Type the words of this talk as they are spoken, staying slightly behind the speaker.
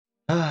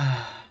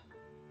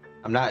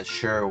I'm not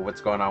sure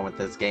what's going on with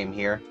this game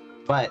here,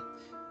 but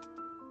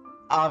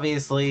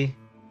obviously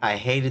I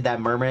hated that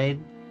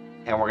mermaid,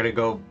 and we're gonna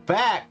go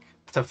back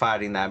to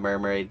fighting that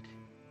mermaid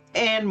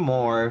and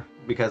more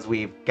because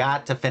we've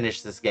got to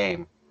finish this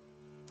game.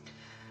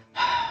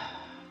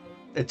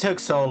 It took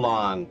so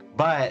long,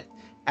 but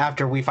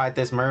after we fight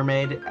this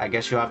mermaid, I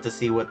guess you'll have to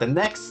see what the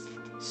next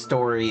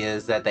story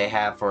is that they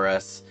have for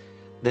us.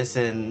 This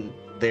in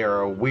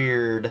their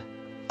weird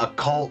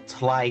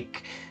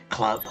occult-like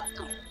club.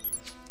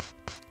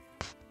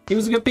 He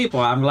was a good people.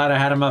 I'm glad I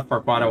had him up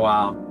for quite a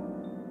while.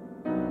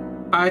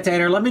 Alright,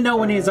 Tater, let me know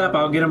when he's up.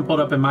 I'll get him pulled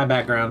up in my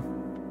background.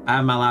 I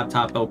have my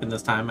laptop open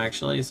this time,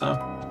 actually, so...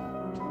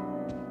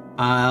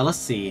 let's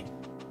see.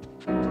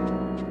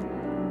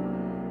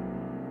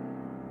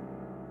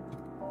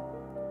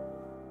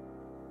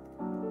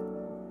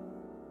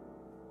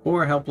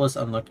 Poor, helpless,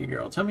 unlucky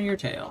girl. Tell me your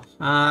tale.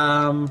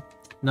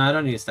 No, I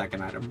don't need a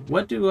second item.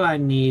 What do I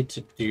need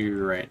to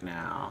do right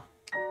now?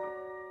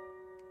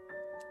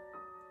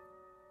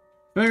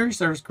 If memory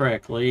serves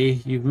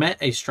correctly, you've met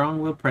a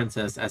strong-willed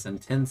princess as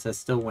intense as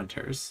still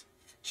winters.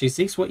 She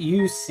seeks what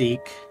you seek.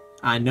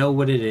 I know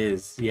what it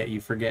is, yet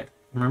you forget.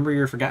 Remember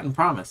your forgotten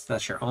promise.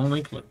 That's your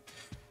only clue.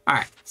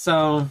 Alright,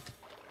 so...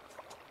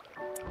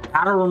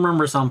 gotta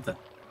remember something.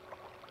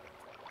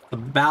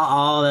 About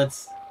all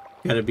that's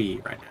gonna be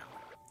right now.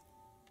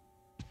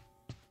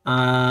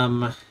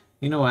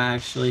 You know what,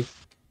 actually?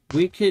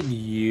 We could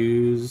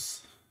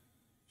use...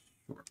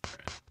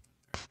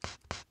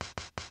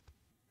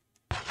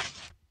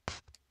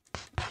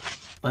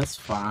 Let's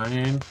find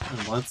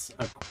and let's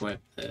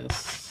equip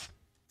this.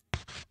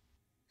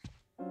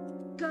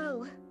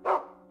 Go.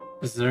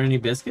 Is there any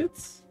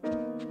biscuits?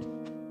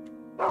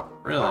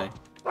 Really?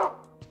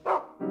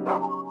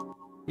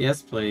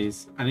 Yes,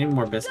 please. I need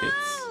more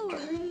biscuits. Go!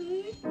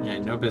 Yeah,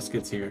 no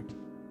biscuits here.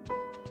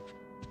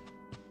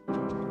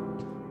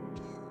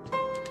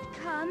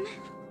 Come.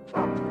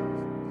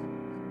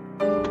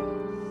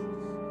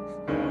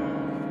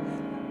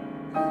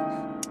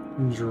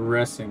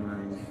 Dressing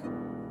room.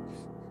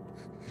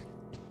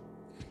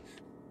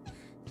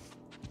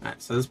 Alright,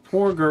 so this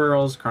poor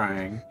girl's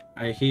crying.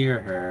 I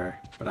hear her,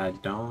 but I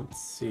don't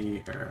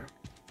see her.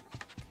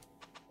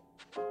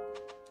 I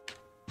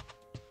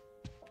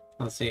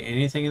don't see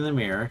anything in the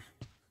mirror.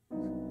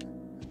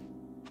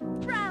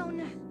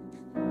 Brown.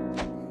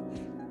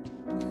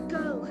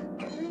 Go.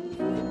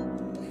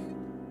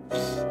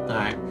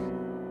 Alright.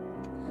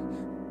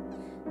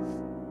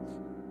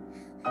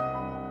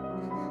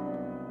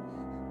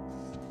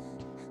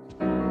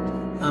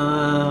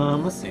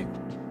 Let's see.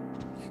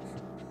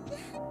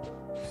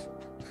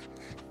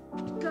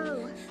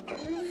 Go.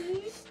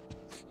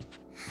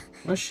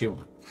 What does she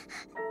want?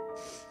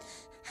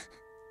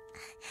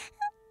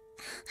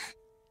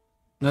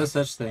 No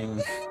such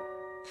thing.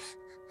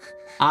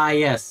 Ah,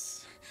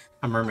 yes.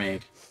 A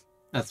mermaid.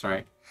 That's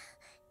right.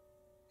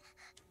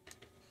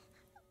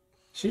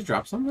 She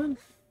dropped something?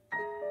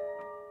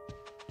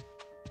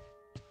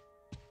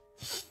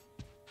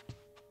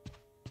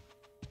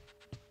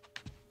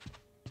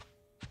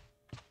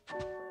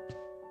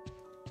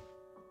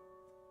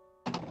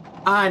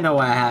 I know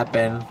what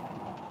happened.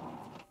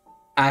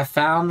 I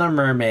found the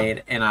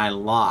mermaid and I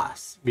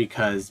lost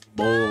because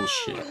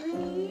bullshit.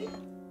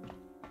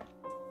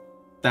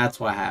 That's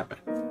what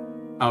happened.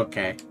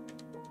 Okay.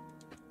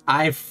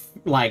 I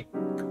like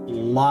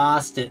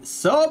lost it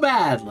so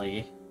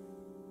badly.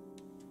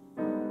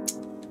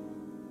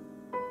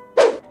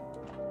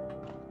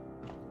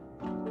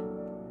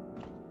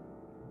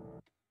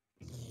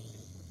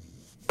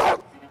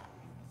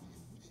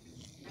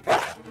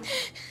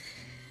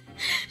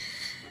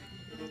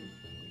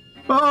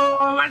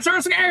 Oh, I'm so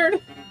scared.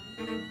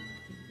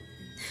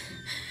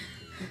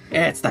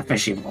 It's the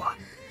fishy boy.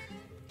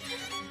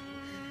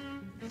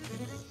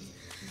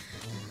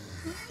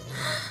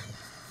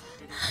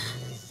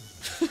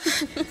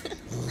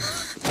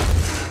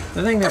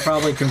 The thing that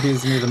probably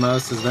confuses me the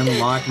most is them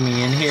locking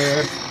me in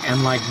here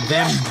and like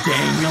them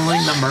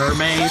dangling the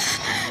mermaid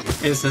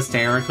is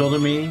hysterical to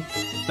me.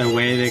 The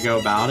way they go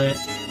about it.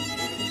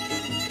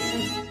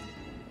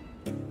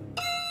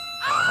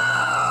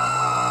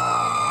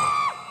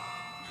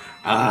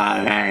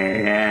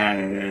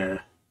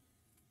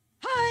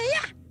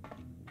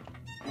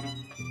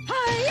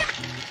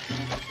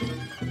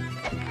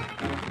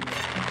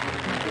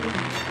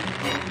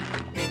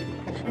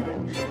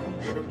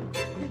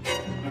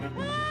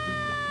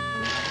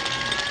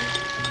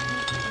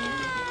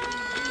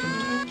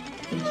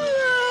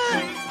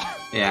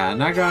 Yeah,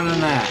 not going on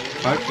that.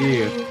 Fuck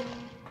you.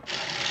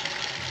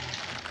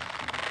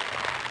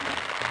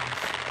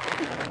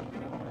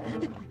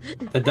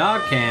 The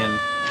dog can.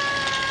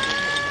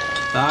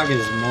 Dog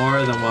is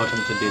more than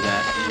welcome to do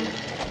that.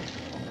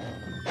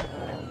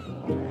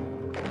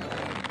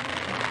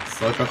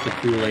 Soak up the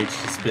Kool-Aid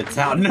she spits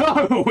out.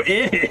 No!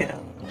 Ew!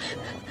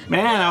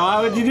 Man,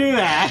 why would you do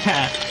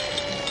that?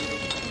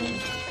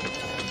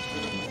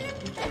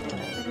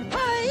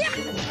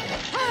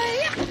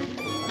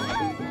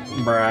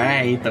 Bruh, I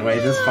hate the way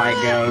this fight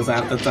goes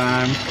half the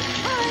time.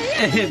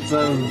 It's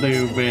so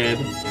stupid.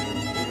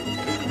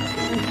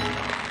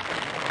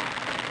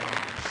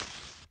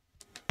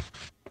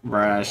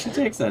 Bruh, she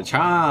takes a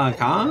chunk,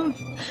 huh?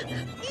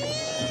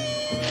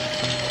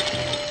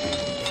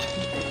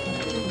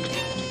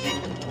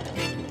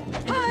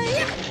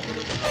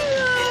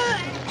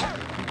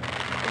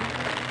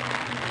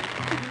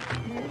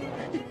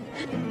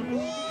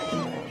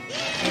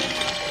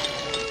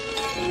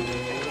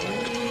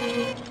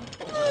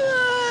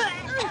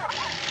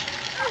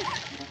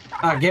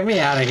 Oh, get me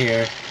out of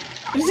here.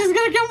 She's just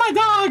gonna kill my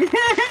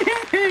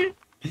dog!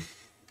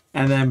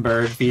 And then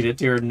bird feed it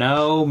to her.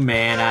 No,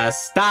 Mana.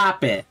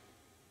 Stop it.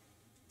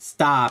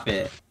 Stop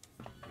it.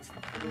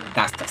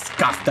 That's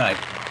disgusting.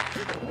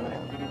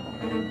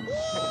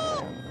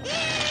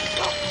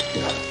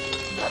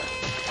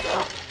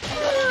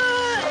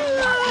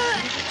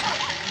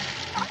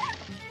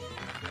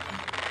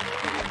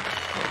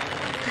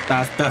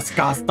 That's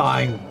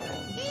disgusting.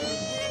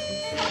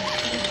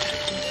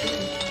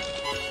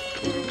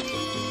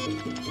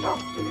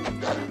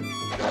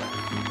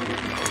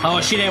 Oh,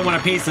 she didn't want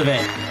a piece of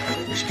it.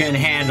 She couldn't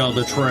handle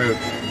the truth.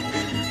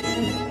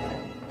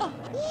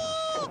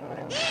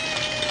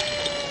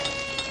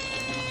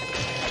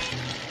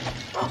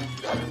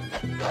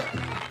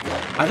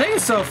 I think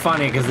it's so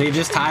funny because they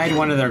just tied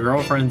one of their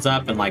girlfriends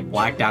up and like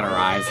blacked out her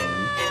eyes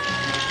and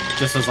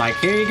just was like,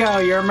 here you go,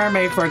 you're a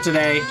mermaid for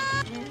today.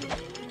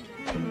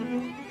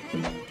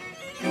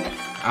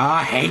 Oh,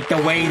 I hate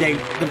the way they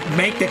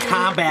make the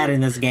combat in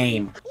this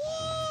game.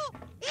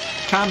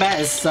 Combat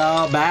is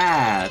so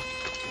bad.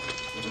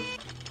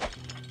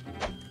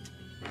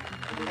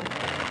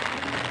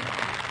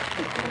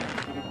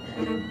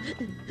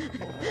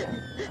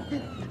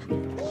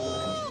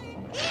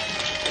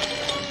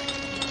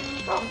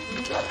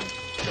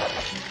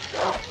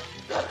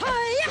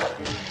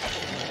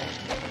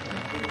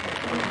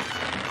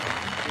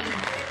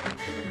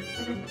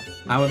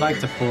 I would like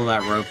to pull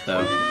that rope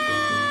though.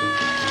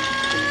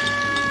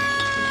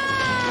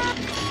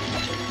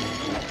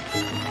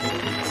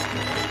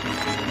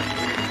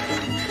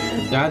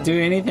 Do I do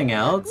anything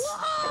else?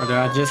 Or do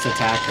I just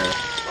attack her?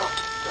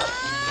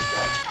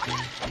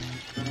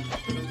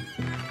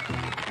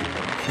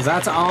 Because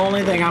that's the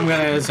only thing I'm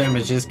gonna assume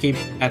is just keep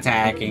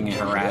attacking and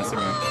harassing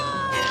her.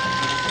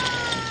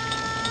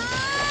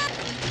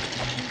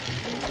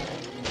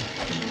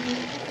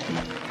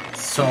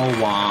 So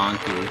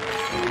wonky.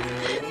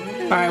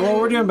 Alright, well,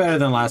 we're doing better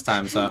than last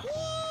time, so.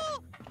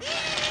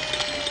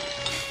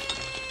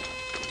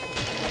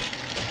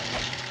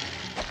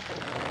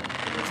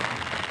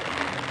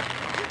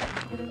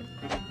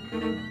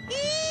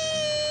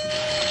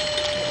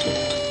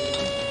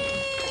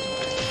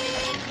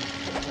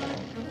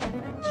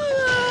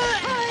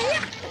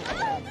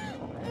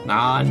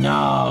 Oh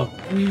no,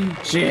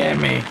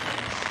 Jimmy.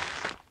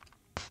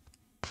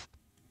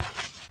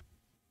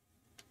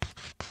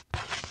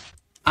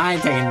 I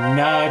ain't taking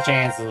no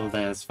chances with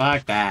this.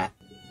 Fuck that.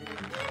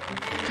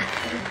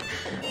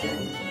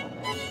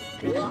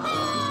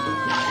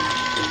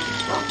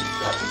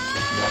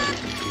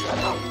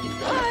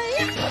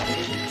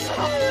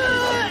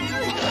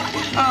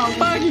 Oh,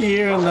 fuck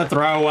you in the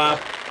throw up.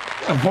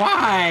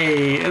 Why?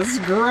 It's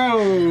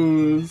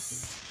gross.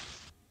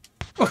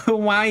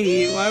 Why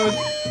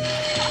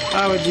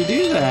would you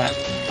do that?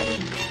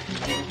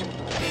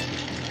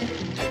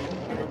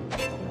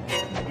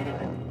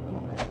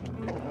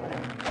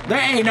 There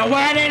ain't no way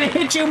I didn't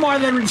hit you more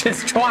than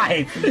just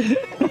twice.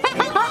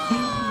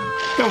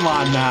 Come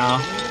on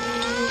now.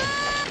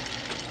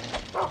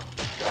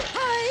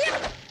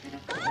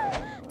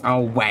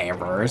 Oh,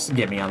 waivers.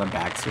 Get me on the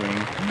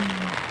backswing.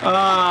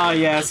 Oh,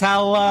 yes.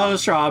 Hello,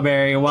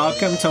 Strawberry.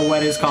 Welcome to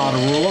what is called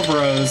Rule of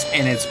Rose,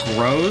 and it's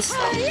gross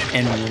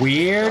and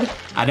weird.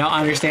 I don't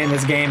understand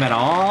this game at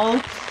all.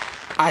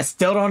 I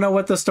still don't know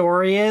what the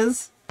story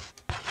is.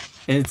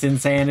 It's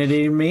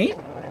insanity to me.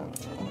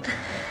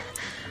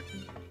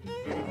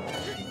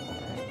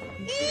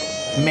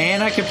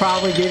 Mana could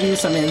probably give you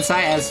some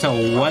insight as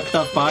to what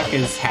the fuck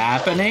is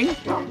happening.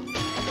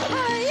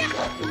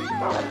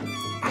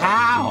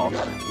 How?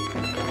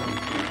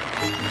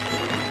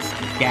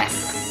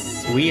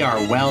 Yes, we are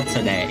well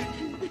today.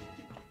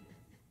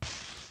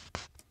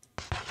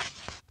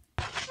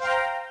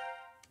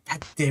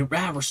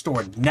 That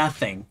restored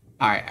nothing.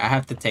 All right, I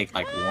have to take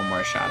like one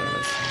more shot of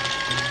this.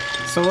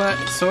 So what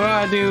do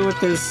I do with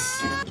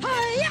this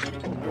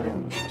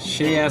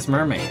shitty ass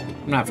mermaid?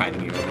 I'm not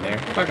fighting you over there.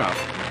 Fuck off.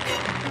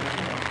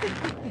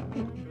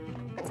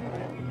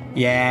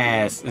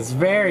 Yes, it's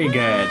very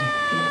good.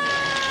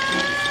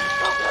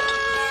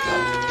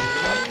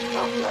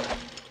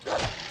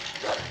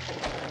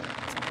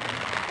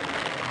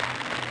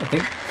 I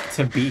think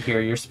to beat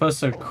here, you're supposed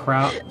to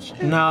crouch.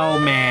 No,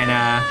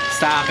 Mana.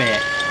 Stop it.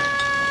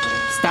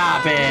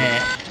 Stop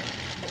it.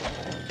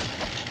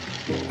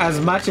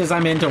 As much as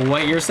I'm into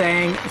what you're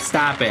saying,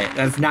 stop it.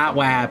 That's not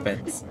what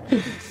happens.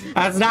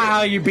 That's not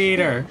how you beat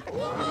her.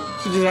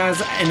 She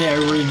just has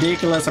a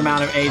ridiculous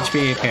amount of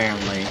HP,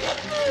 apparently.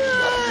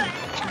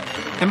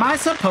 Am I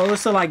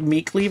supposed to, like,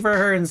 meat cleaver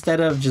her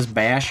instead of just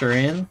bash her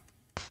in?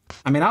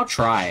 I mean, I'll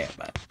try it,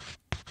 but...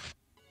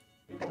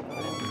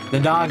 The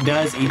dog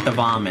does eat the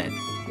vomit.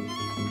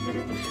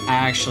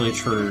 Actually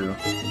true.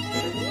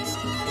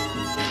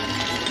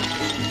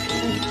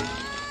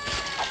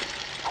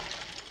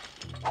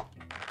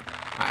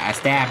 I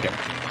stabbed her.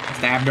 I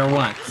stabbed her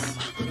once.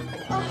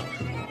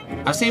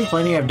 I've seen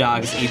plenty of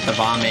dogs eat the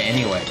vomit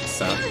anyway,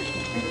 so...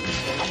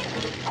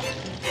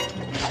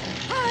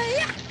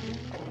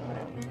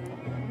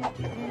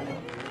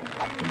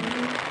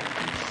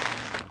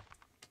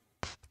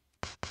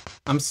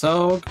 I'm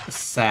so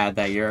sad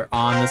that you're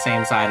on the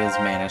same side as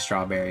Mana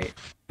Strawberry.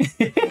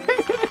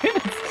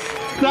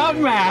 Stop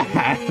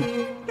mad!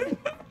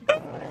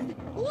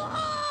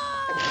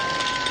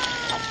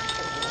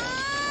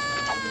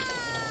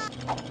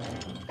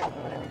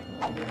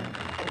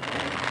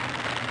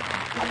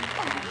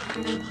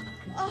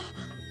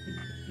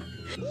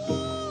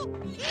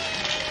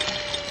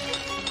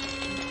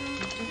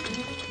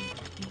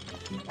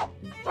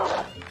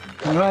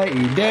 What are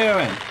you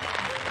doing?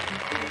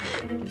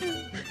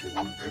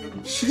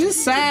 She's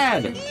just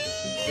sad.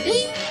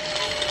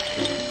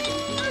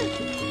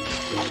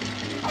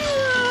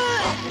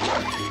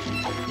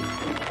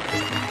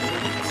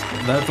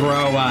 The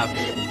throw up.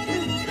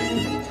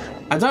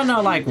 I don't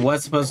know like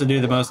what's supposed to do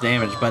the most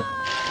damage, but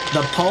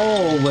the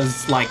pole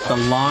was like the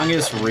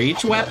longest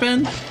reach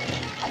weapon.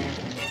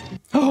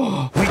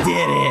 Oh, we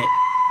did it.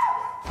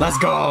 Let's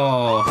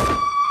go.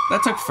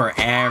 That took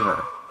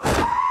forever.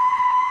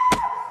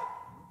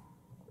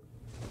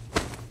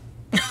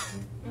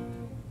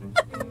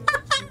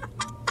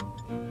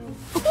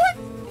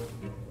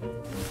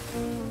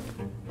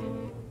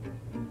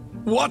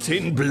 What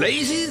in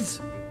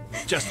blazes?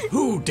 Just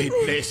who did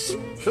this?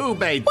 Who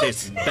made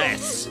this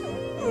mess?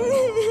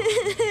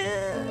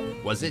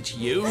 Was it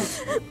you?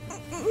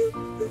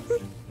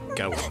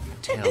 Go on,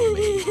 tell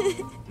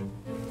me.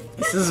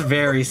 This is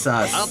very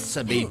sus.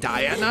 Answer me,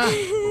 Diana.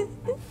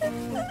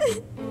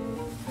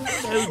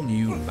 No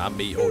new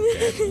mummy or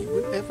daddy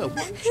will ever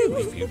want you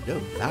if you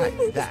don't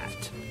like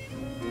that.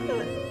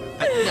 No,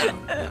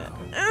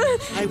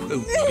 I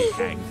won't be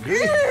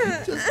angry.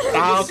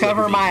 I'll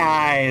cover my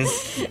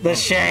eyes. The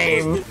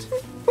shame.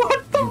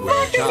 What the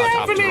fuck is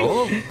happening?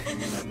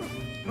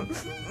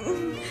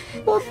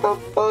 What the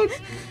fuck?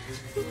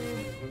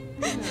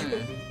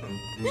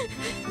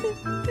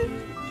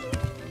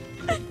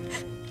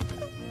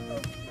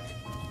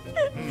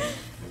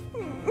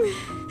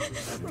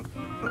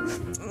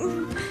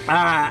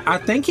 I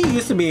think he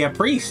used to be a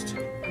priest.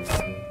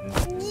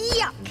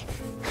 Yuck!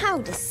 How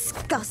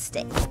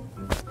disgusting.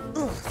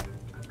 Ugh.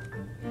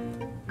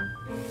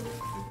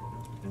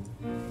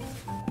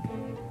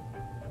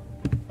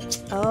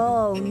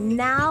 Oh,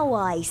 now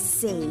I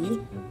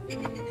see. It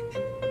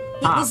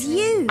was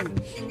you.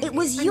 It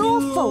was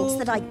your fault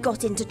that I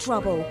got into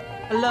trouble.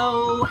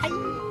 Hello.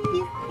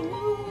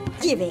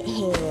 Give it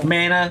here.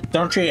 Mana,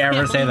 don't you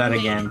ever say that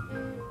again.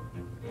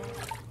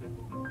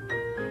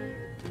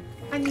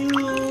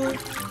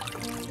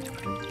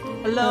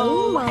 Hello.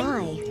 Oh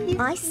my,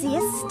 I see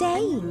a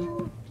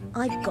stain.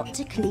 I've got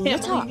to clean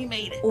it up,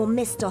 or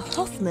Mr.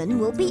 Hoffman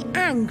will be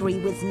angry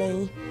with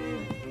me.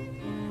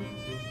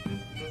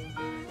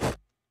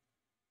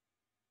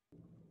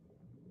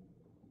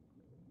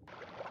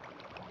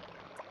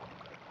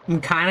 I'm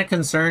kind of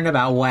concerned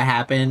about what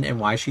happened and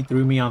why she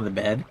threw me on the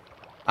bed.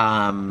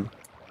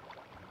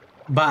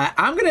 But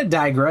I'm going to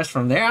digress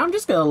from there. I'm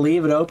just going to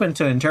leave it open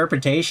to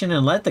interpretation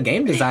and let the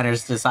game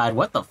designers decide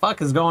what the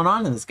fuck is going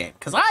on in this game.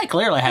 Because I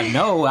clearly have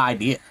no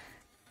idea.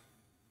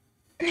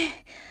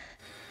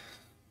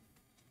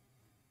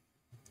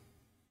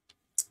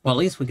 Well, at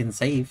least we can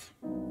save.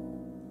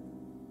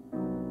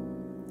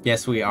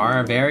 Yes, we are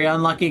a very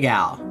unlucky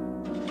gal.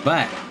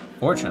 But,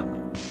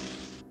 fortunately,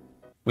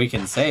 we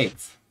can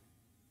save.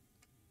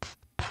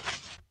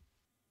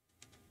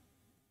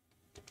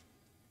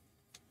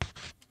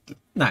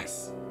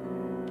 Nice.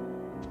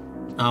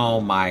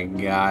 Oh my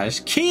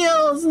gosh.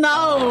 Kills!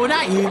 No,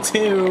 not you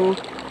two.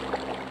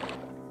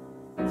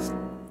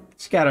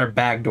 She got her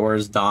back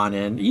doors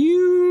dawning.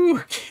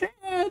 You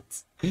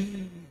can't.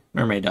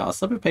 Mermaid doll.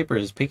 Slip of paper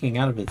is peeking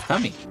out of its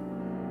tummy.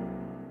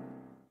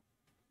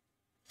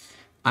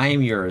 I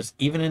am yours,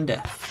 even in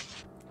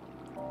death.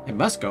 It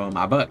must go in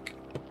my book.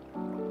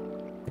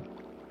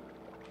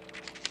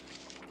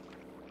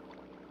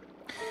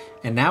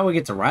 And now we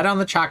get to write on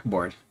the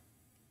chalkboard.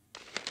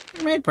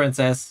 Mermaid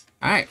Princess.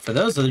 Alright, for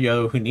those of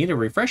you who need a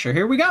refresher,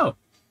 here we go.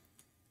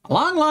 A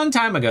long, long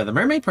time ago, the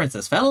Mermaid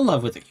Princess fell in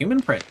love with a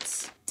human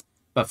prince.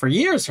 But for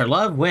years, her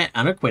love went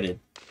unacquitted.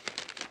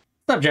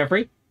 What's up,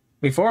 Jeffrey?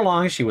 Before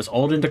long, she was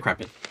old and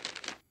decrepit.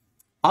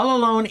 All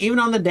alone, even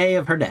on the day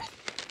of her death.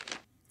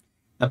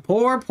 The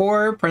poor,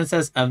 poor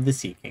princess of the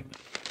Sea Kingdom.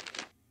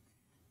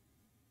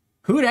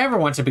 Who'd ever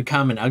want to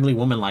become an ugly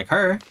woman like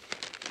her?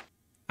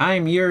 I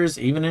am yours,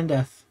 even in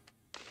death.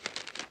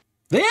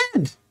 The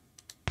end!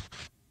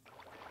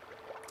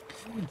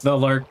 The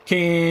Lurk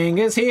King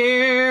is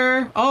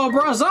here! Oh,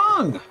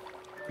 Brazong!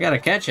 We gotta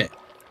catch it.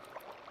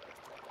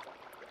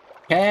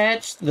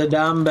 Catch the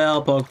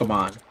dumbbell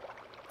Pokemon.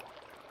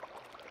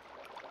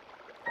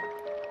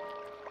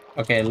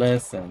 Okay,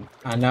 listen.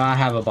 I know I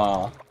have a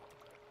ball.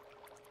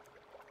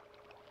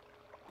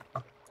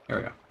 Here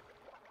we go.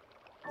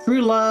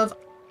 True love,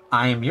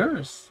 I am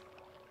yours.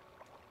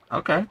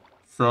 Okay.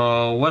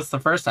 So what's the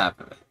first half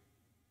of it?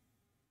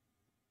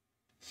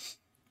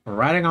 We're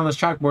writing on this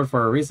chalkboard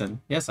for a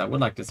reason. Yes, I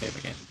would like to save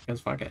again,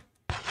 because fuck it.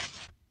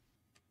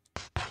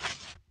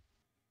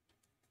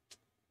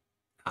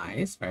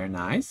 Nice, very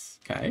nice.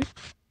 Okay.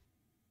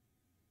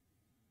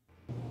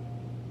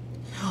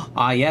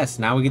 Ah, yes,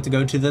 now we get to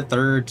go to the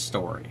third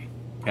story.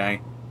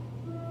 Okay.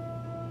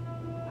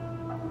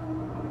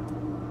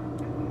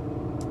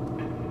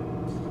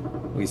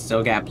 We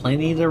still got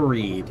plenty to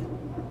read.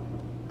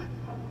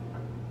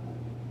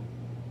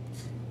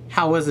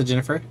 How was it,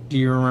 Jennifer? Do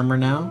you remember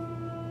now?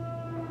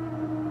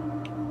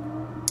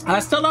 I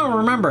still don't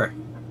remember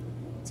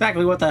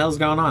exactly what the hell's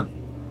going on.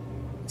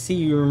 See,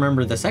 you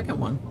remember the second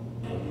one.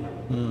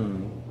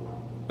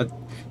 But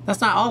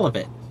that's not all of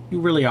it. You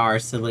really are a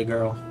silly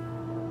girl.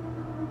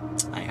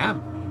 I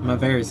am. I'm a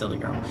very silly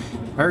girl.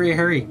 Hurry,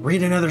 hurry.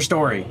 Read another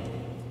story.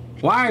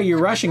 Why are you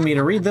rushing me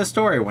to read this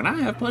story when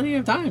I have plenty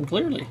of time,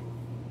 clearly?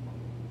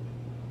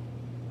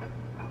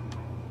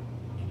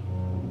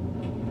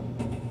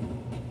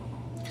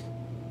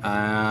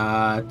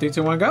 3,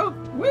 2, 1, go.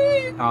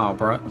 Whee! Oh,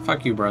 bro.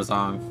 Fuck you,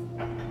 Brozong.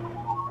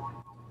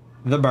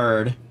 The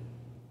bird.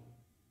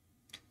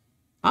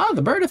 Ah,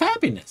 the bird of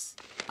happiness.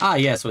 Ah,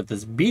 yes, with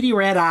his beady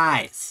red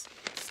eyes.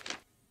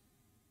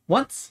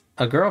 Once,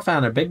 a girl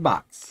found a big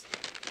box.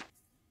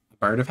 The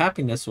bird of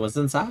happiness was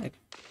inside.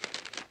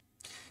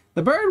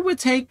 The bird would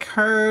take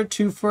her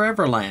to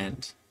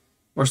Foreverland,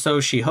 or so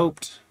she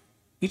hoped.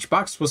 Each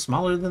box was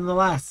smaller than the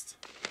last.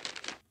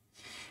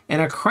 In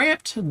a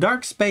cramped,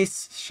 dark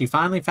space, she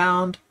finally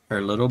found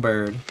her little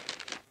bird.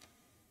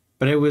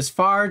 But it was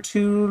far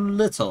too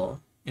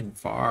little and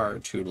far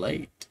too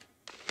late.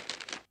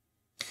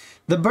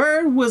 The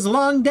bird was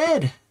long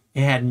dead.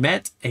 It had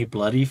met a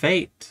bloody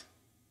fate.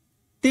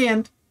 The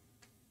end.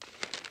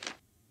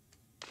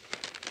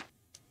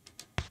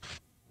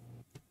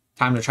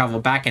 Time to travel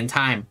back in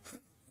time.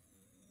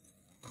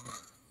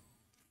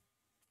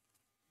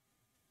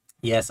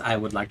 Yes, I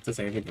would like to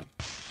say it again.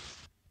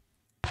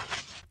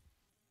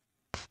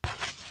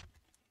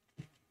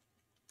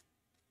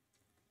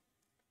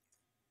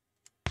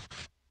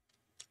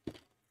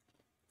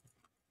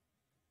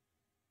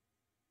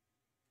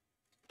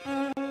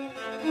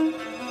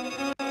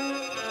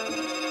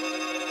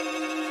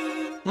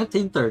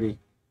 $19.30.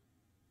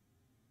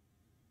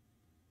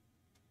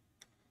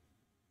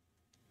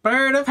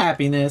 Bird of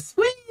happiness.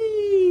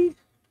 Whee!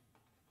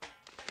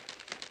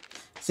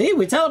 See,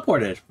 we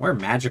teleported. We're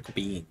magical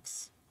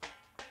beings.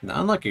 The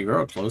unlucky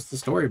girl closed the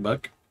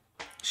storybook.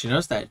 She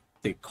knows that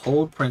the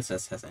cold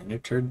princess has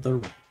entered the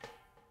room.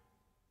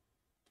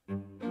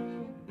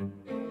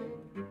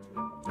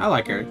 I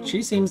like her.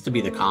 She seems to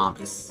be the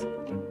calmest.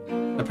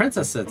 The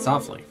princess said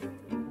softly,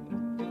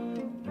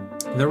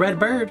 "The red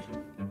bird.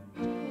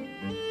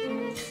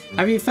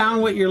 Have you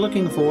found what you're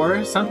looking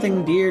for?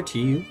 Something dear to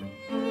you?"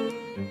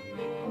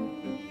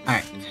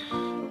 Alright.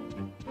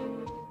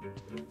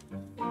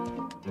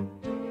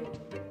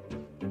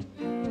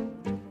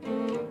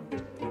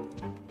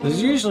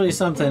 There's usually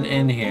something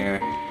in here.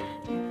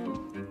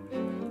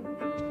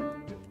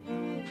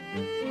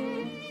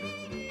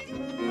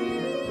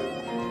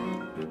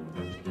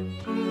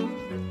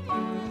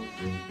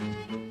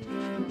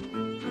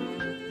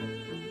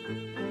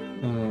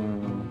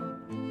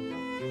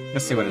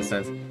 Let's see what it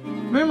says.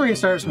 If memory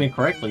serves me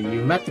correctly,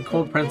 you've met the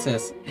cold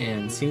princess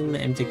and seen the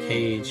empty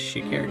cage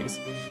she carries.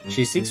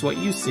 She seeks what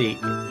you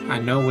seek. I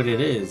know what it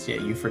is,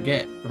 yet you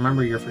forget.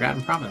 Remember your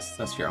forgotten promise.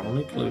 That's your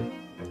only clue.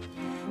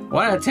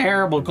 What a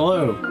terrible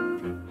clue.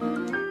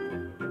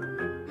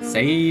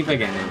 Save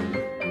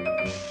again.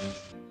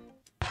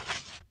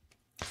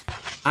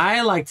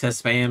 I like to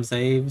spam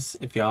saves,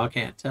 if y'all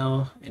can't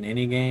tell, in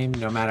any game,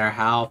 no matter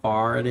how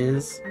far it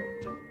is.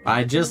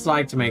 I just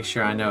like to make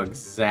sure I know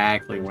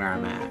exactly where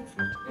I'm at.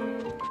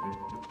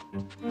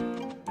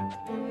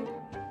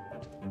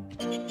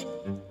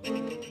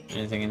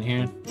 Anything in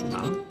here?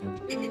 No.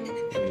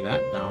 Maybe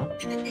that? No.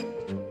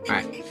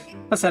 Alright.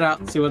 Let's head out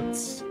and see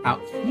what's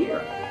out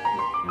here.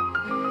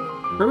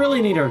 We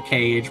really need our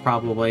cage,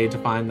 probably, to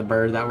find the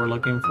bird that we're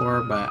looking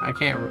for, but I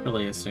can't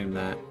really assume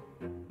that.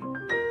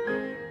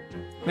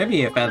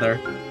 Maybe a feather.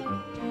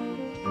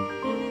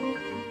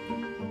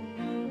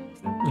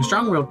 The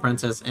strong-willed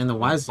princess and the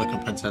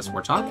wise-looking princess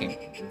were talking.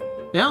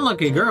 The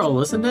unlucky girl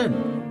listened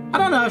in. I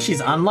don't know if she's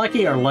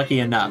unlucky or lucky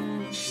enough.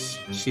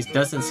 She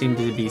doesn't seem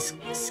to be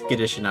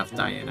skittish enough,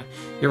 Diana.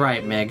 You're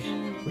right, Meg.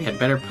 We had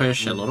better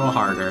push a little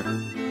harder.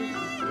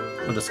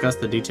 We'll discuss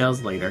the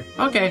details later.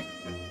 Okay.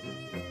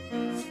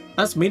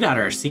 Let's meet at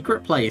our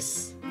secret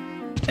place.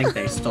 I think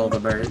they stole the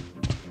bird.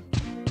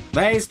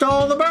 They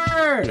stole the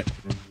bird!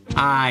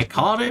 I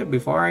caught it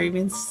before I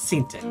even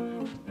seen it.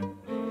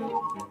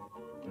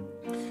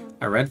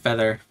 A red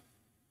feather.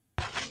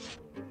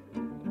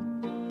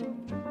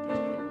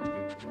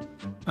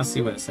 Let's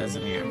see what it says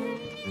in here.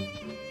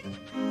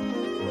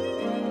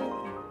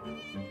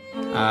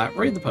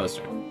 Read the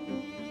poster.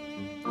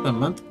 The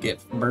month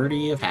gift,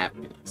 Birdie of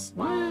Happiness.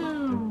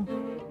 Wow.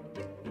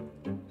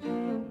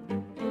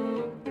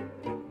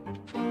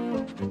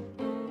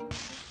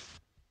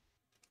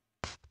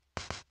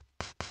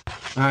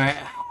 Alright,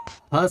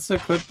 let's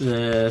equip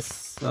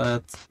this.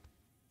 Let's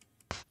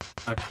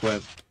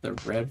equip the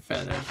red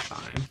feather.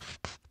 Fine.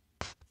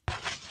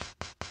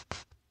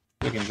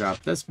 We can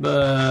drop this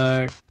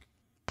book.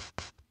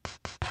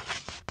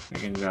 We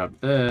can drop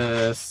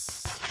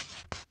this.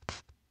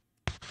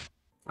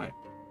 Right.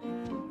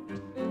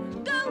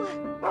 Go!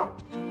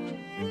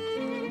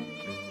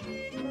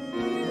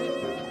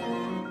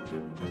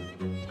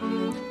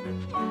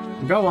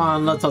 Go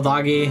on, little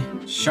doggy.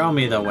 Show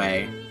me the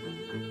way.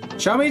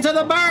 Show me to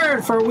the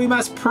bird, for we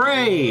must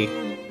pray.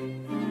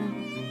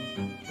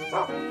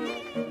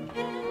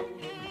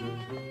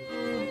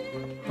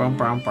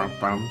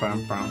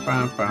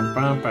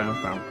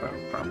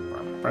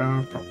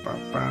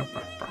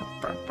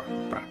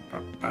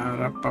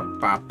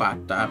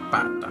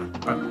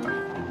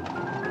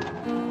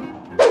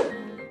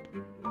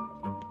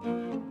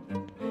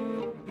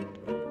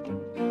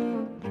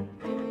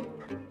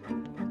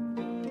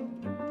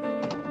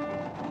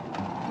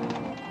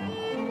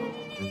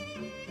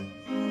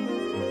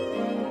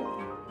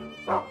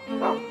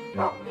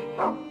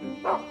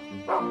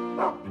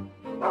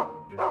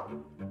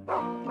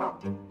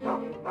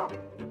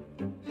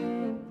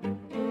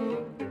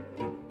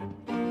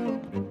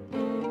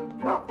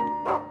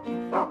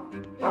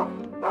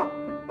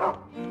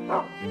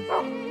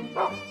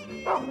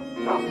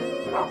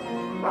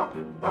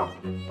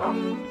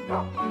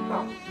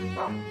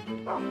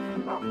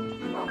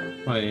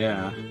 Well,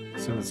 yeah,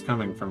 assume it's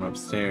coming from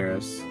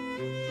upstairs.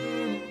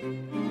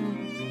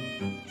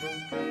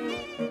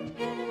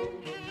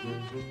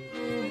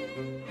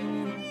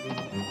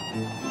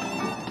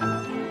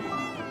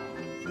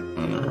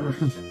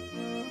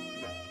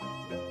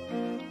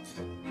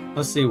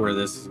 Let's see where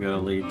this is gonna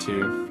lead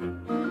to.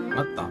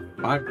 What the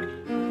fuck?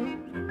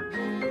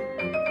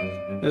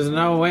 There's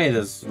no way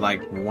this,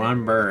 like,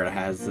 one bird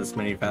has this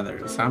many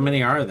feathers. How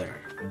many are there?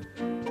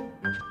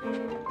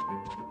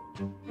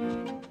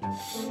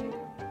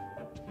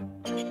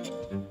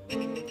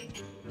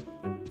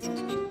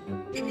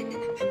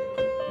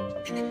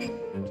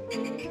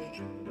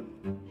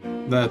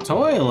 The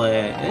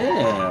toilet?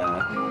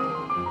 Yeah.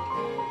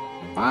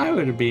 Why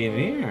would it be in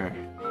here?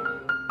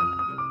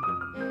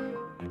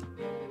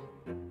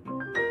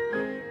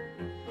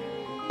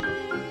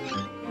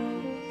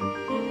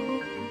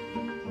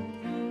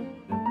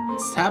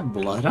 Does it have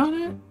blood on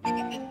it?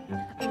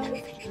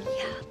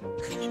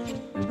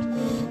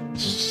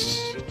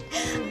 Shh.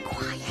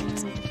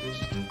 Quiet.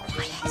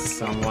 Quiet.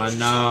 Someone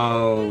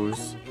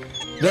knows.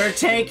 They're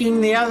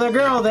taking the other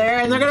girl there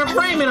and they're gonna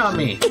frame it on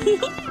me!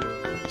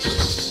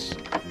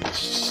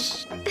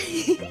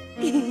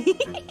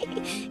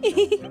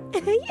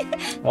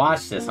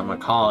 Watch this, I'm gonna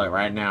call it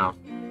right now.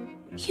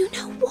 You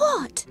know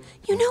what?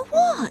 You know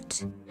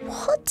what?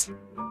 What?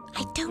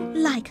 I don't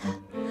like her.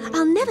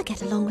 I'll never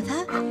get along with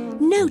her.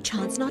 No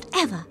chance, not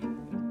ever.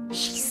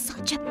 She's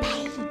such a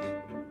pain.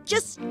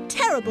 Just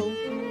terrible.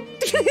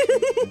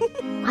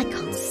 I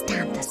can't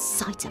stand the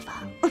sight of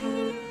her.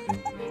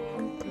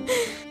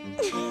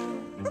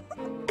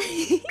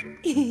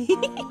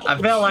 I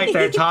feel like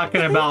they're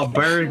talking about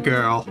Bird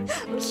Girl.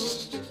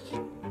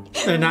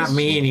 They're not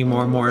me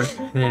anymore, more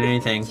than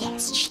anything.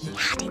 Yes, she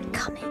had it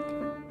coming.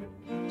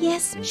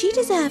 Yes, she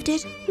deserved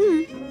it.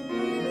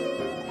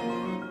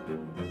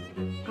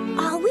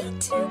 Are we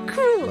too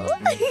cruel?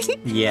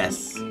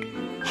 Yes.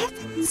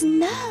 Heavens,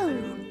 no.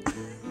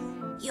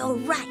 You're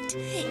right.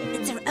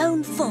 It's her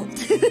own fault.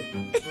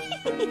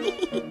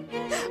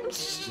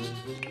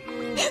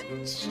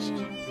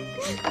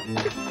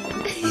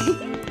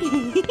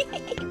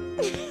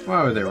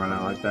 Why would they run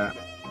out like that?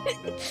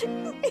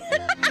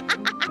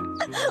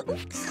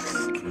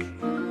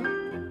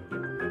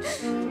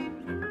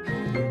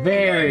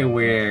 Very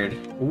weird.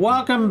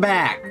 Welcome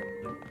back,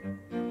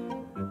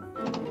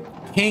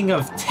 King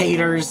of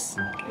Taters.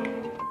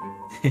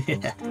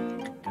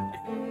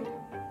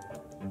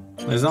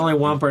 There's only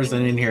one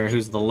person in here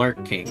who's the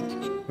Lurk King,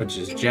 which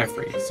is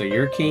Jeffrey. So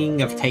you're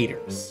King of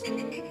Taters.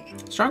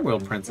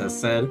 Strong-willed Princess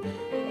said,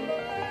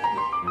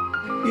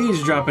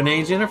 "Eavesdropping,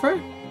 eh, Jennifer?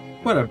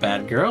 What a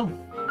bad girl."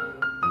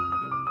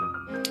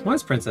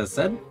 Wise Princess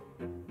said,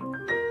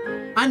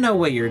 "I know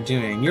what you're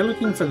doing. You're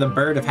looking for the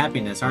Bird of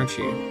Happiness, aren't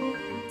you?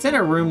 It's in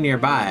a room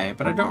nearby,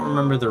 but I don't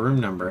remember the room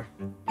number.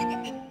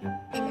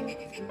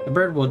 The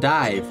bird will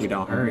die if we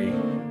don't hurry,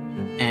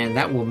 and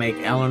that will make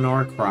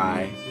Eleanor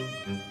cry."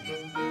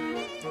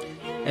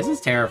 This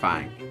is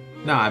terrifying.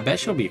 No, I bet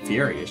she'll be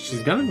furious.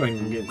 She's gonna go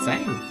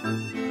insane.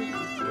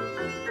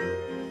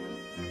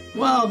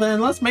 Well, then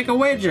let's make a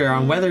wager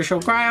on whether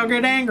she'll cry or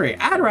get angry.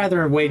 I'd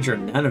rather wager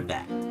none of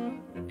that,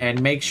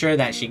 and make sure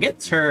that she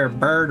gets her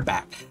bird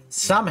back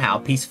somehow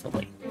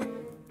peacefully.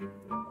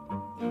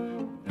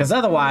 Because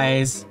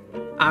otherwise,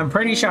 I'm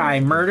pretty sure I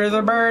murder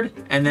the bird,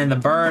 and then the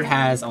bird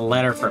has a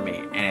letter for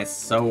me, and it's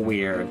so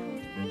weird.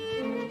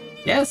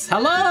 Yes,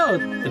 hello!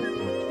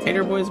 The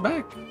Tater Boy's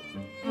back.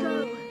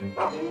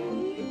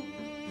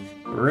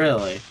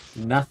 Really?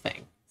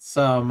 Nothing.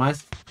 So am I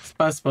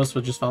supposed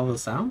to just follow the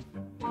sound?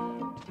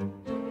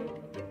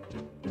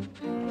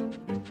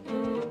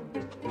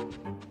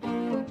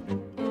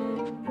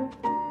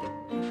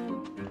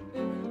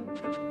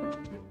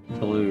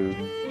 Blue.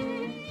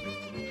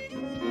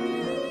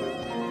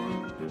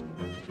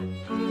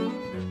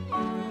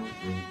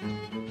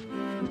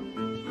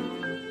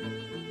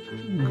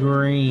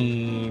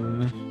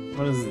 Green.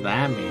 What does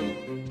that mean?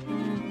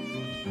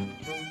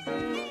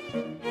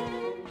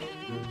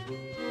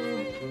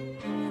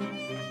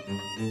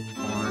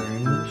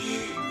 Orange.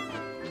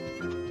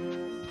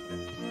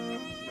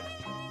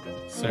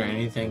 Is there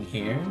anything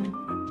here?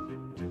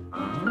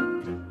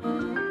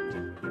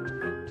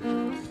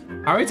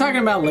 Are we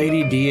talking about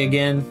Lady D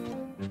again?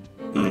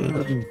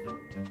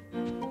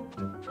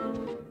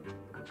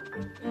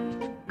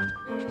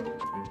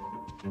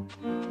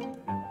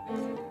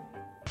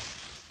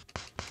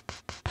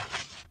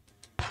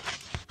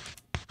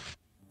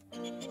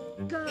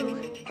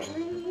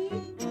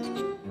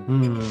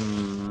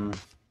 Hmm.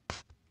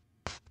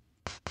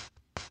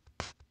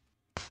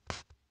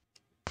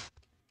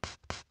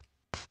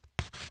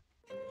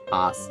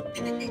 Awesome.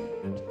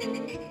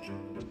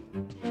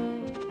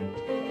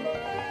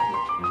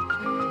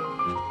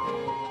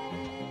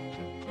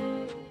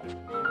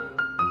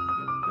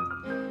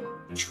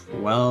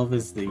 Twelve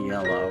is the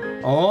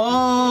yellow.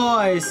 Oh,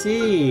 I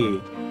see.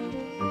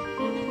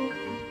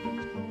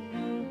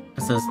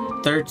 It says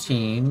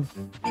 13.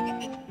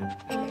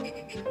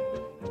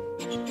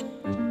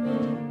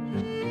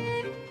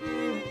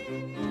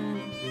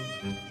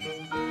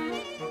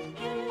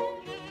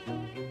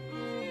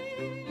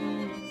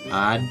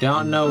 I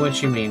don't know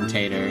what you mean,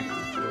 Tater.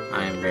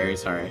 I am very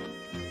sorry.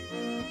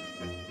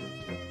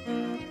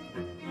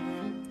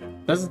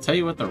 Doesn't tell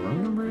you what the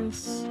room number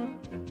is?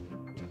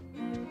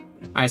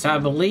 Alright, so I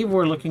believe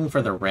we're looking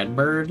for the red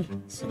bird.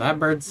 So that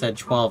bird said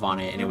 12 on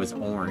it, and it was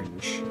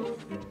orange.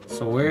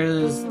 So where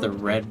is the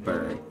red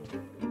bird?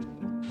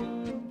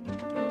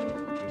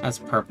 That's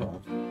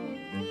purple.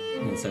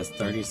 And it says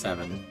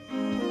 37.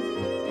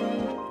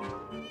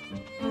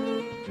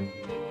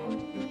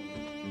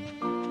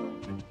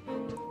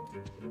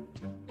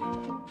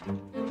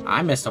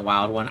 I missed a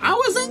wild one. I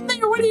was in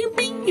there! What do you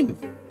mean?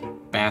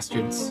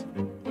 Bastards.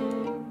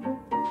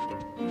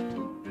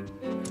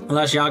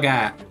 Unless y'all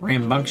got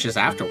rambunctious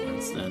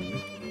afterwards,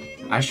 then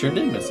I sure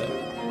did miss it.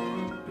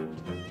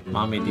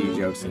 Mommy D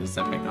jokes in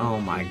epic. Oh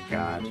my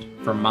god.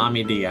 For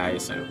Mommy D, I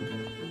assume.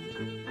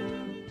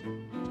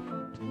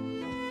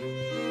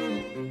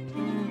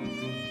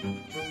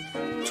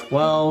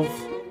 $12,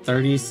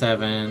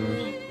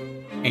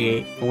 37,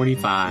 8,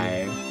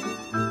 45.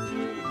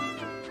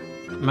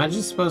 Am I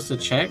just supposed to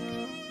check?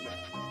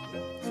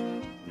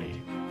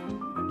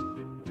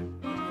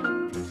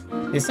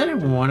 They said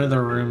in one of the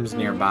rooms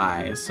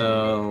nearby,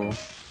 so...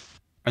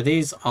 Are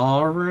these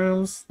all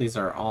rooms? These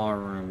are all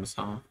rooms,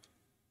 huh?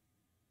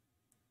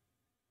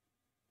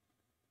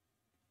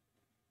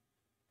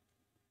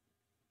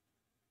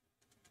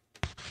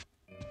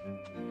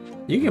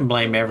 You can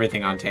blame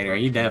everything on Tater.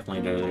 He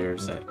definitely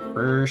deserves it.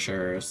 For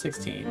sure.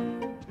 16.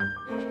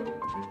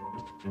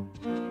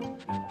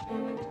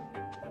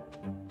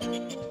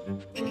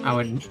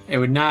 It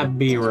would not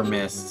be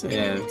remiss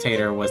if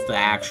Tater was the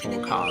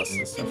actual cause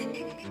of stuff.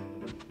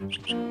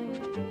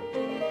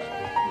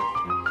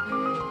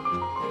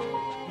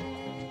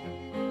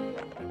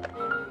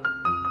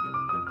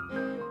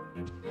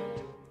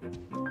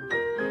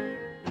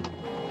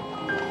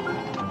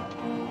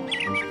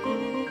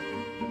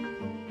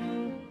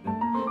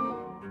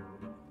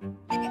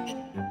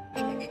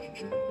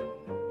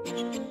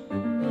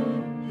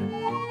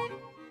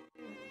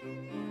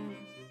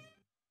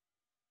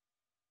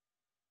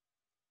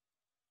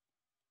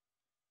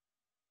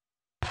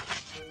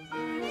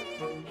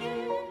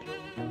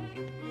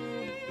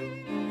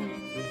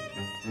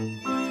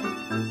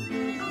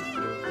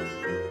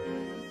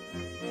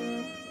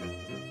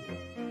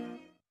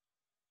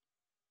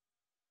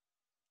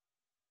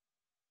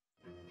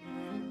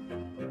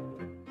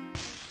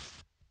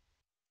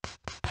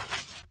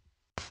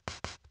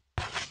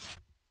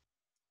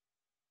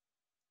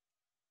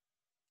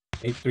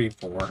 Eight, 3,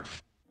 4.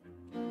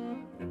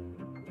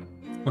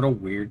 What a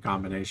weird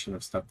combination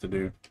of stuff to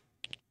do.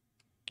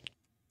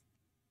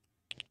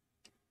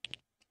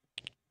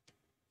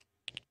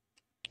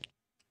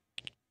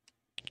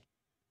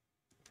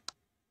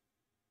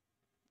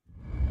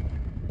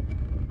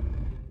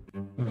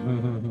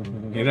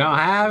 You don't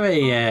have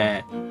it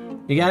yet.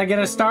 You gotta get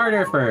a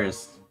starter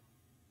first.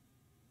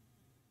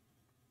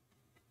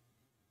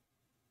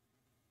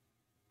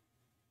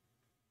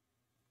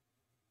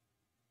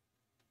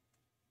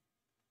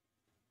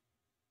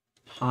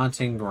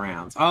 Haunting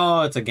Grounds.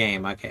 Oh, it's a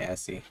game. Okay, I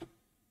see.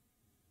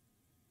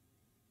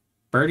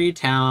 Birdie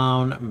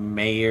Town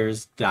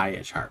Mayor's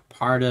Diet Chart.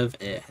 Part of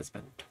it has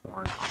been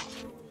torn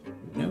off.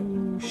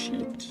 No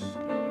shit.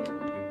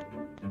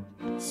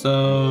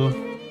 So...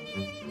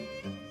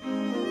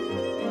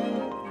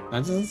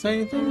 that doesn't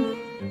say anything?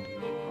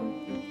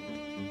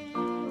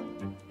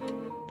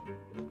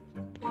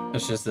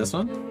 It's just this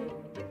one?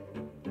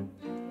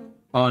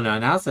 Oh no,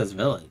 now it says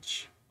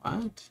village.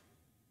 What?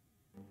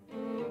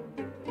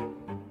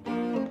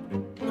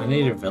 I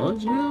need a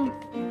village now?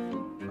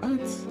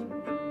 What?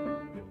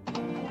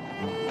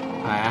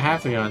 Alright, I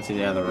have to go into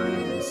the other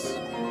rooms.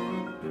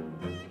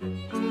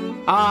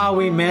 Oh,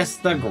 we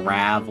missed the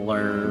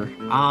Graveler.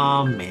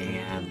 Oh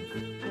man.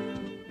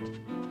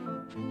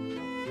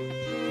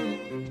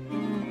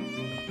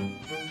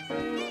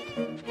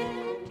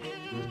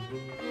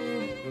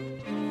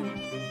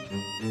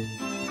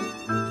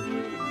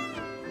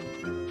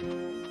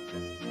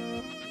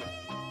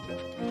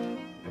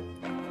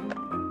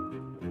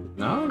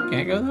 No,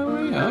 can't go that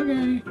way?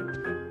 Okay.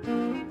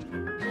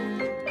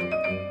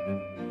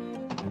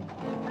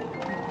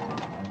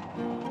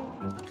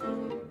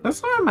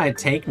 This one might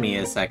take me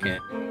a second.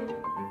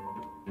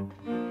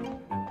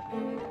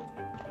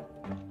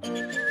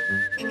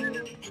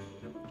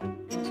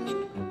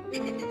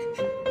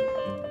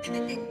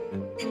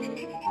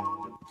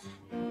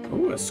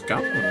 Ooh, a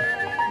scone.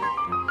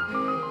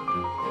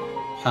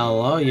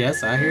 Hello,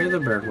 yes, I hear the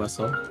bird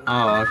whistle.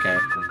 Oh, okay.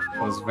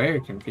 I was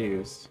very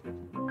confused.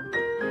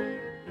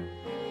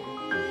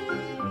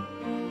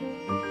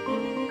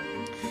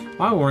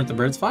 Why weren't the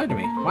birds fly to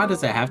me? Why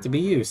does it have to be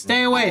you?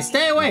 Stay away!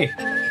 Stay away!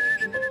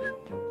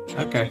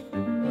 Okay.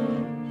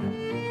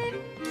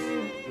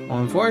 Well,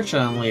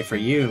 unfortunately for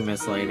you,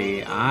 Miss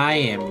Lady, I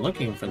am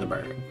looking for the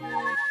bird.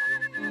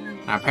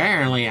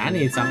 Apparently, I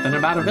need something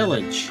about a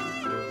village.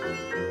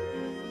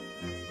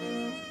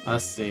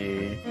 Let's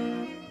see.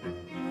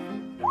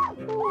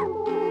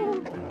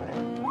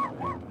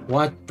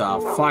 What the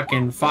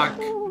fucking fuck?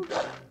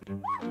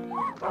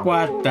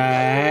 What the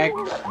heck?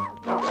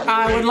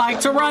 I would like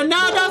to run.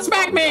 No, don't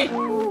smack me!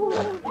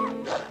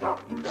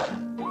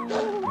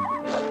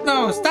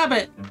 No, stop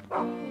it!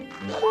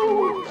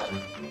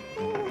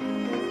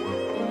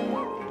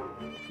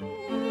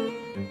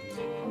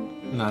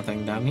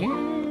 Nothing down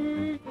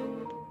here.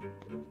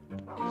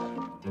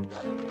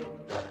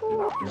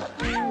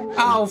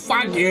 Oh,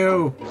 fuck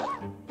you!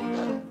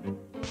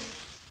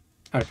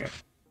 Okay.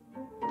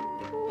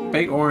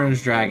 Big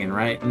orange dragon,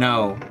 right?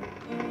 No.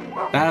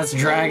 That's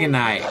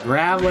Dragonite.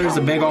 Graveler's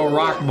a big old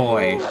rock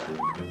boy.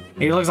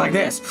 He looks like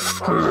this.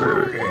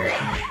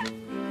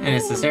 And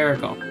it's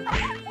hysterical.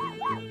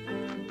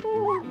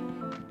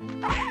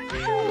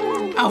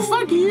 Oh,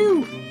 fuck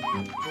you!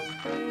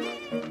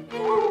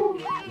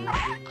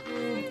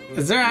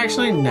 Is there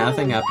actually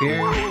nothing up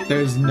here?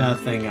 There's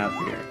nothing up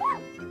here.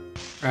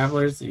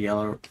 Graveler's the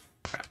yellow...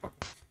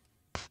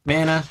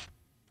 Mana.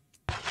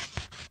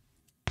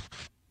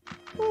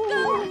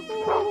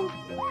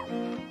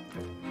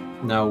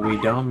 No,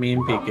 we don't mean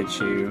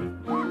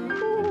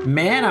Pikachu.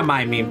 Mana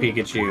might mean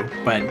Pikachu,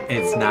 but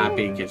it's not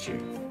Pikachu.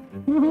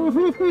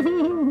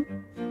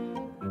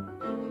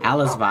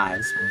 Alice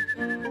vibes.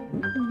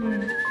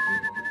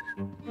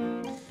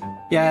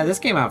 Yeah, this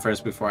came out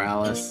first before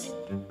Alice.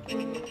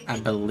 I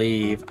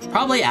believe.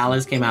 Probably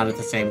Alice came out at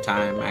the same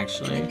time,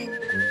 actually.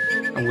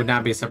 I would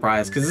not be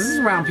surprised, because this is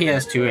around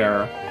PS2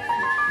 era.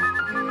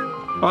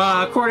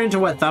 Well, according to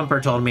what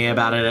Thumper told me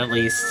about it, at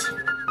least.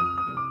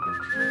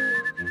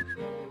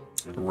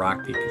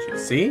 Rock Pikachu.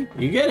 See?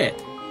 You get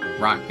it.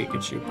 Rock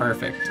Pikachu.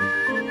 Perfect.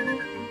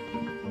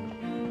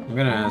 I'm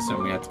gonna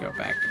assume we have to go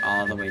back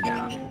all the way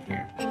down in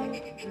here.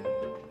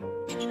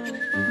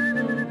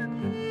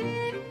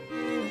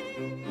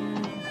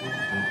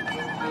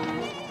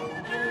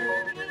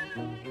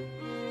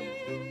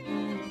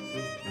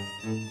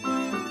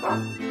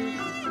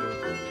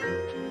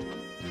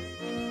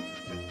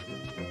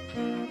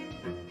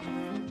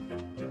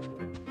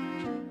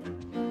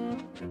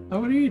 Oh,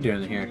 what are you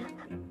doing here?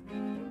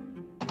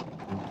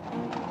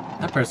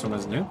 That person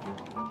was new.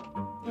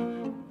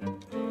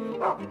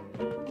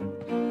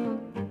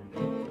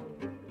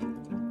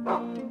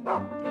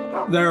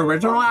 The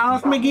original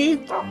Alice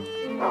McGee?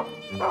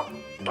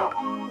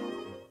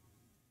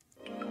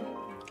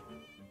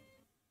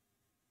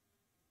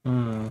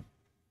 Hmm.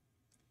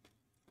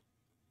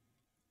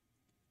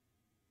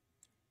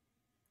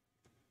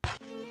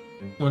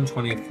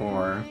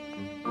 $124.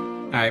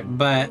 Alright,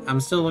 but I'm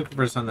still looking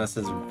for something that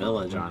says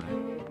village on it.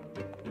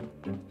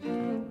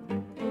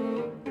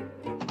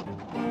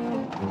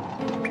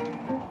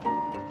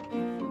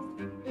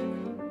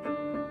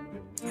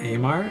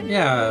 Amar?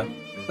 Yeah.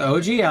 The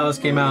OG Alice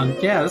came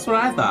out. Yeah, that's what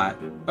I thought.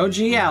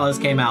 OG Alice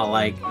came out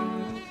like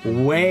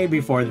way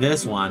before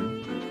this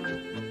one.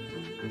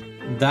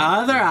 The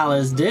other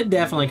Alice did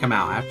definitely come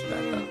out after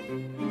that, though.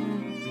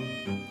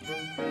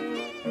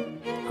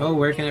 Oh,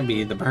 where can it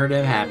be? The bird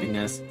of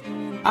happiness.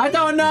 I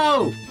don't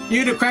know!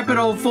 You decrepit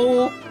old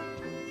fool!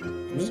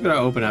 I'm just gonna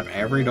open up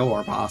every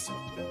door possible.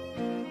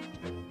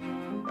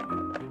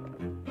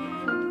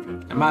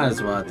 I might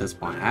as well at this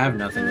point. I have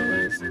nothing to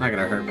lose. It's not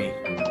gonna hurt me.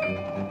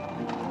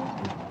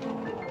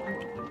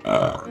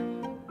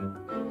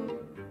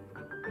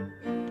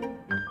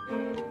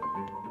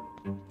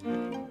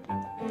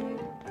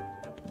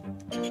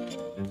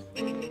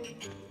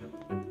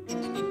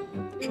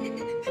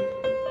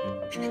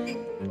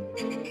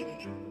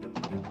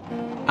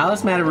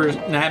 Alice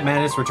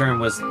Madness Return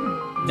was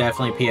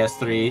definitely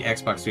PS3,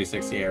 Xbox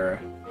 360 era.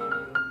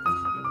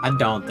 I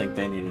don't think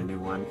they need a new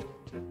one.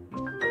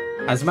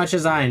 As much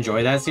as I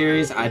enjoy that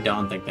series, I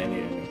don't think they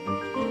need a new one.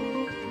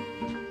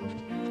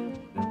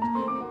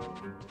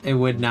 It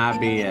would not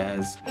be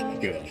as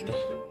good,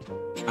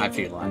 I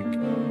feel like.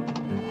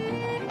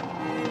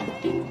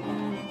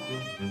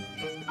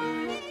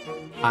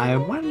 I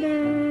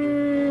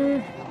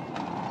wonder...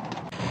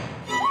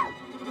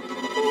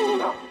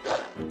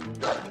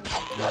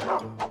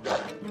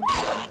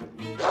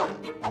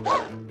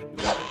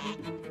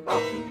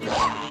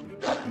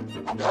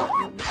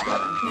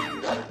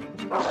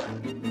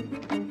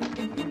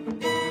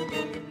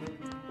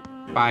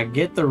 If I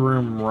get the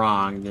room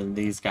wrong, then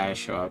these guys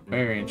show up.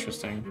 Very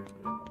interesting.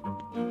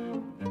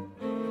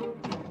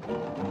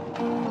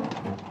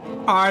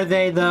 Are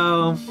they,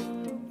 though?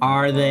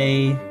 Are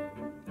they?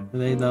 Are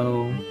they,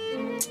 though?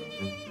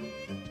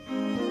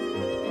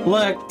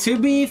 Look, to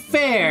be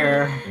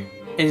fair,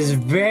 it is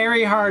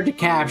very hard to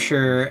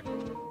capture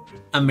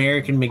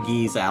American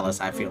McGee's Alice,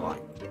 I feel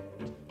like.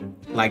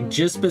 Like,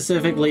 just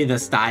specifically the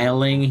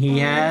styling he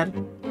had,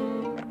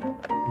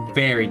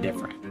 very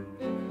different.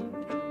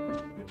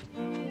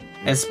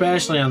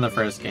 Especially on the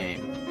first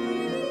game.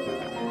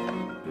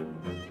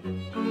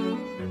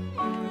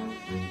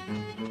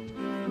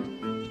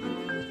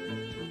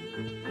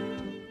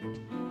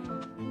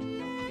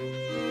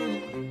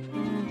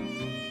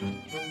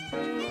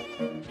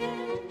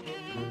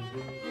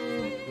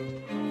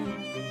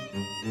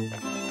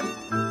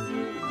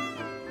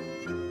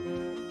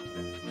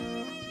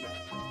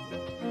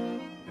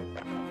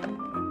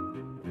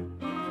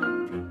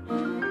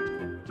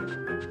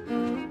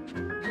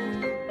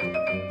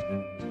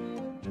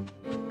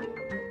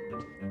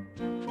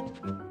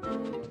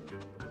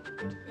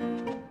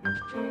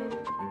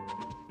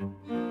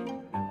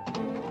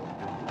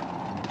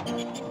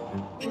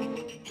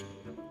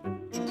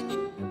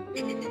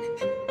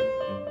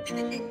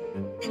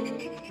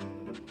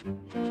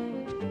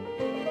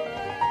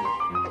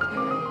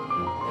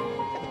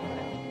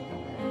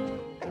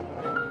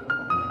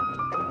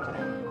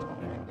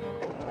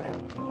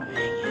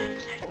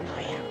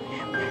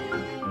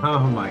 Oh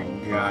my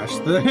gosh,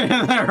 the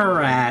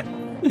rat.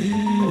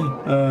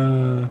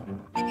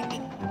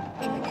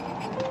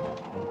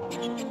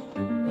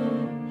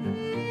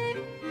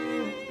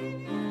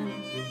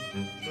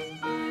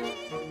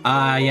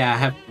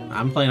 Yeah,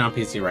 I'm playing on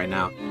PC right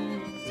now.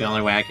 It's the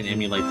only way I can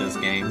emulate this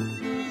game.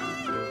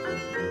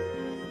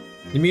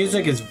 The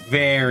music is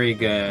very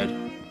good.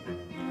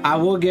 I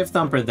will give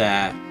Thumper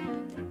that.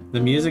 The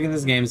music in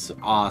this game is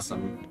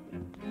awesome.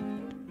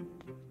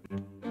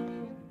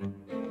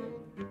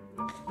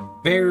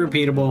 Very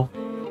repeatable,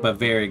 but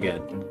very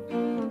good.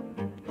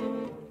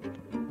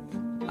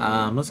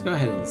 Let's go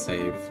ahead and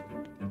save.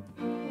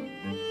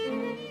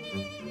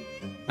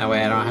 That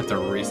way I don't have to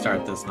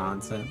restart this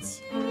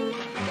nonsense.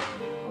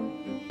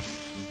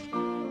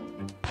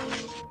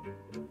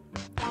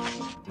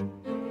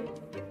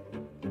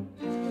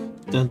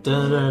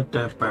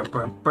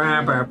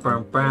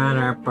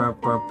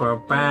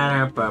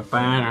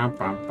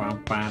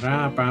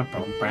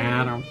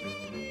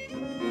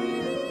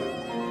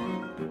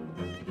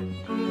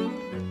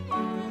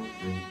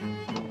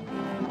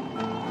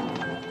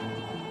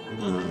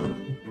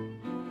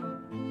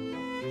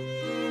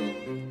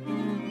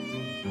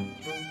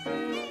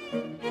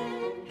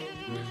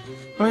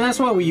 I mean, that's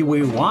what we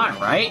want,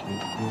 right?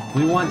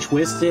 We want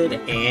twisted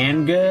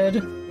and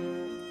good.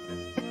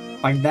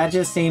 Like, that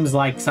just seems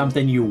like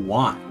something you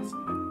want.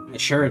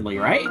 Assuredly,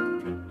 right?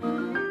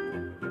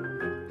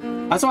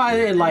 That's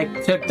why I,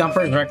 like, took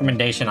Thumper's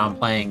recommendation on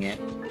playing it.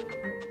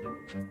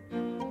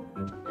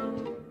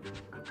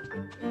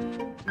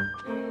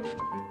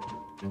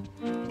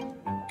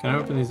 Can I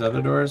open these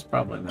other doors?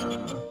 Probably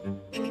not.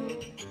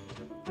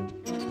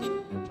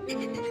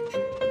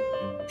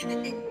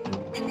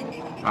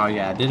 Oh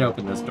yeah, I did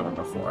open this door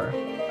before.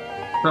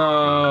 So,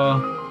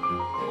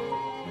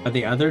 are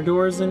the other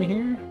doors in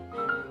here?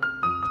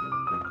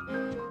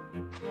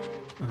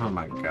 Oh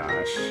my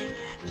gosh.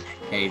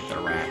 Hate the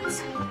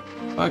rats.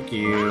 Fuck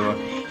you.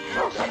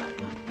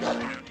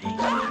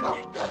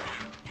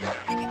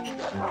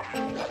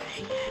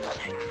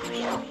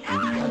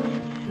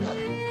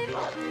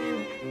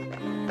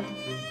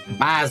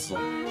 Basil.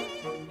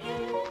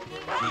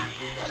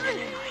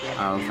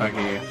 Oh, fuck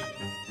you.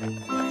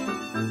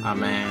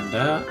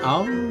 Amanda.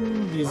 Oh,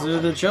 these are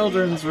the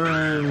children's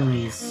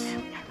rooms.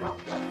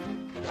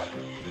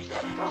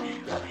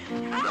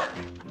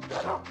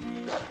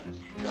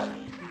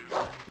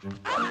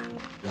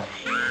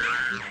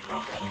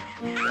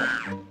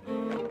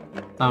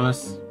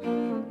 Thomas.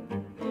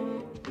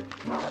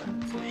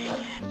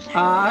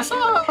 I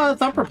saw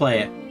Thumper play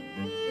it.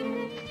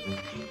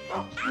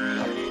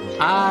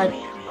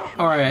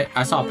 Alright,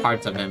 I saw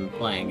parts of him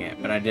playing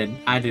it, but I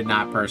did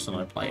not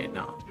personally play it,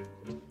 no.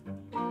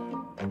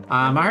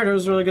 I heard it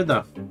was really good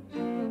though.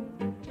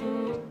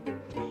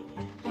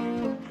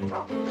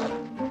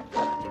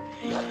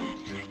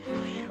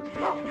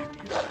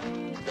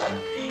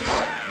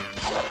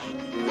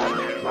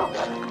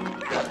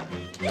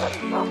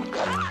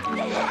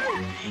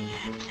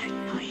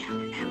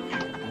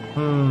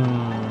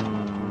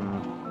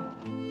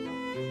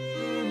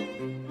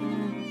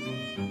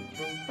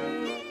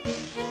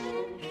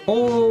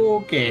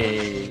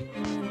 Okay.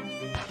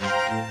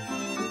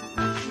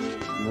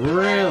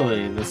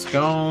 Really? The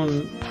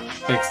scone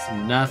fixed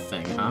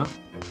nothing, huh?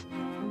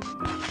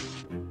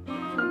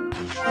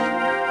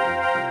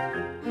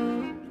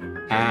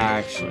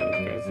 Actually,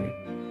 crazy.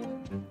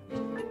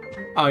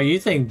 Oh, you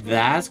think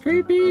that's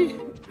creepy?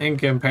 In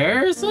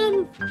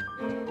comparison?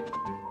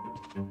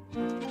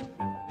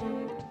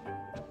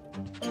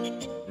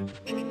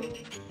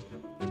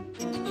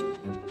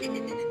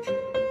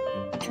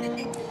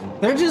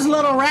 They're just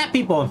little rat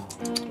people.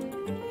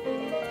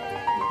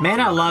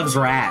 Mana loves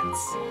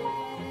rats.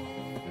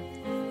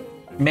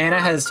 Mana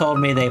has told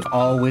me they've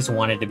always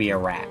wanted to be a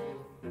rat.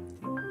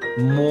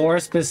 More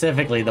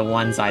specifically, the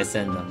ones I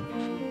send them.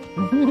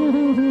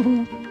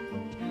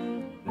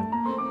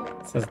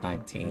 It says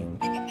 19.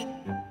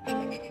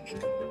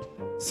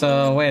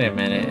 So, wait a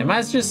minute. Am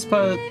I just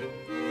supposed...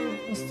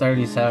 It's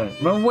 37.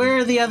 But where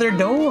are the other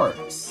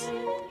doors?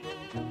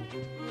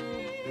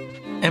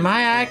 Am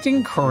I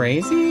acting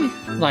crazy?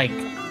 Like...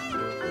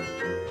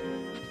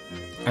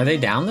 Are they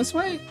down this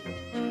way?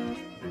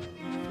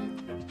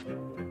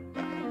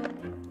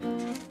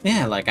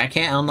 Yeah, like, I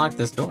can't unlock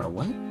this door.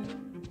 What?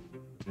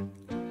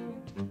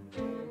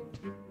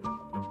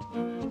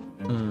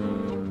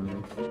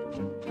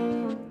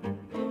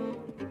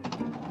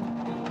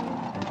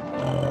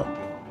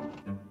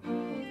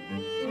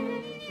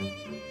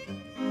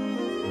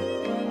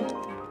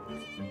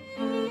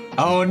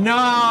 Oh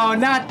no,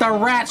 not the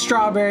rat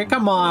strawberry.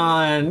 Come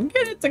on,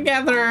 get it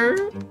together.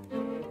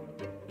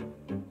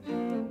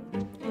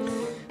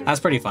 That's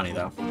pretty funny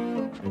though.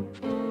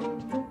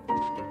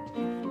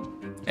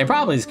 It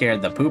probably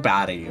scared the poop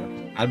out of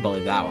you. I'd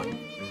believe that one.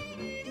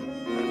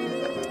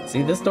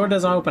 See, this door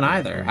doesn't open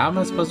either. How am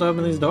I supposed to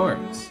open these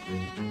doors?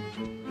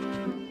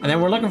 And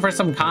then we're looking for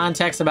some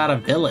context about a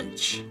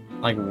village.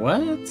 Like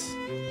what?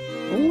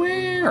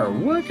 Where?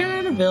 What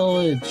kind of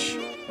village?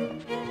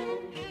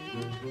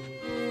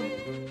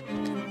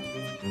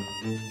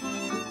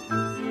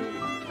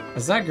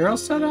 Is that girl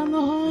still down the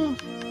hall?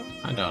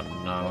 I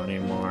don't know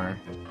anymore.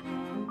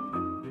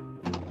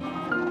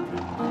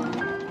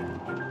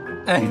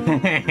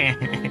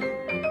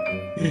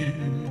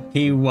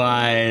 He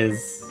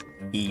was.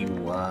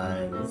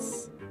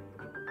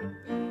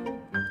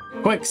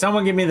 Quick,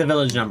 someone give me the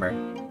village number.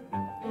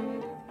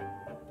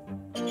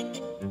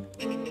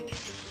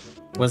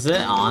 Was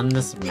it on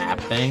this map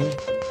thing?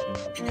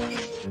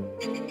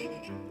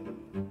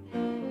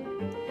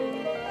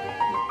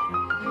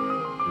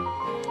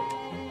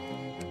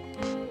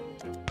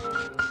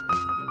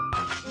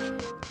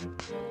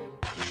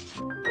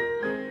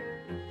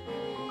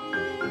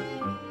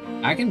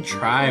 I can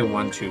try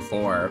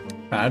 124,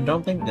 but I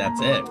don't think that's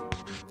it.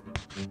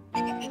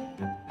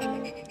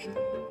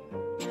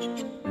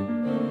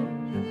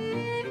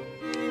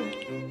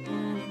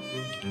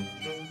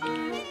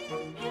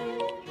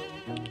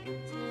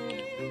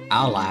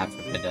 I'll laugh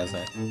if it does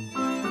it.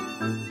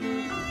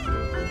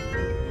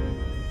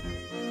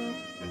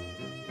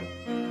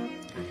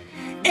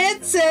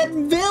 It said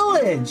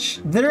village!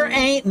 There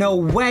ain't no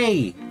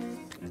way!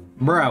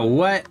 Bro,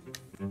 what?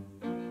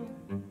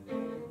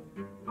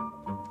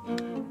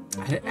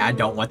 I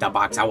don't want the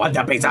box, I want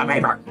the piece of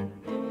paper!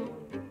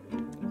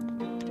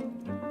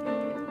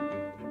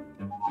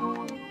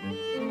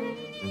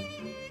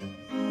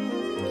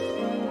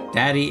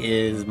 Daddy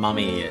is,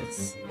 mommy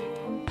is.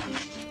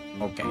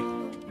 Okay.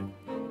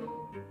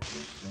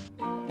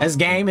 This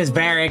game is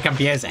very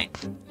confusing.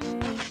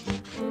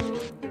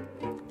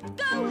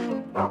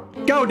 Go!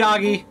 Go,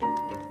 doggy!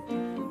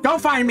 Go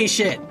find me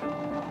shit!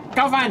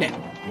 Go find it!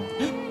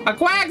 A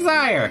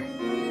Quagsire!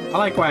 I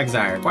like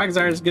Quagsire.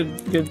 Quagsire's good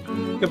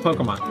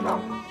Pokemon.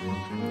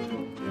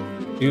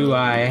 Do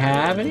I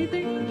have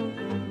anything?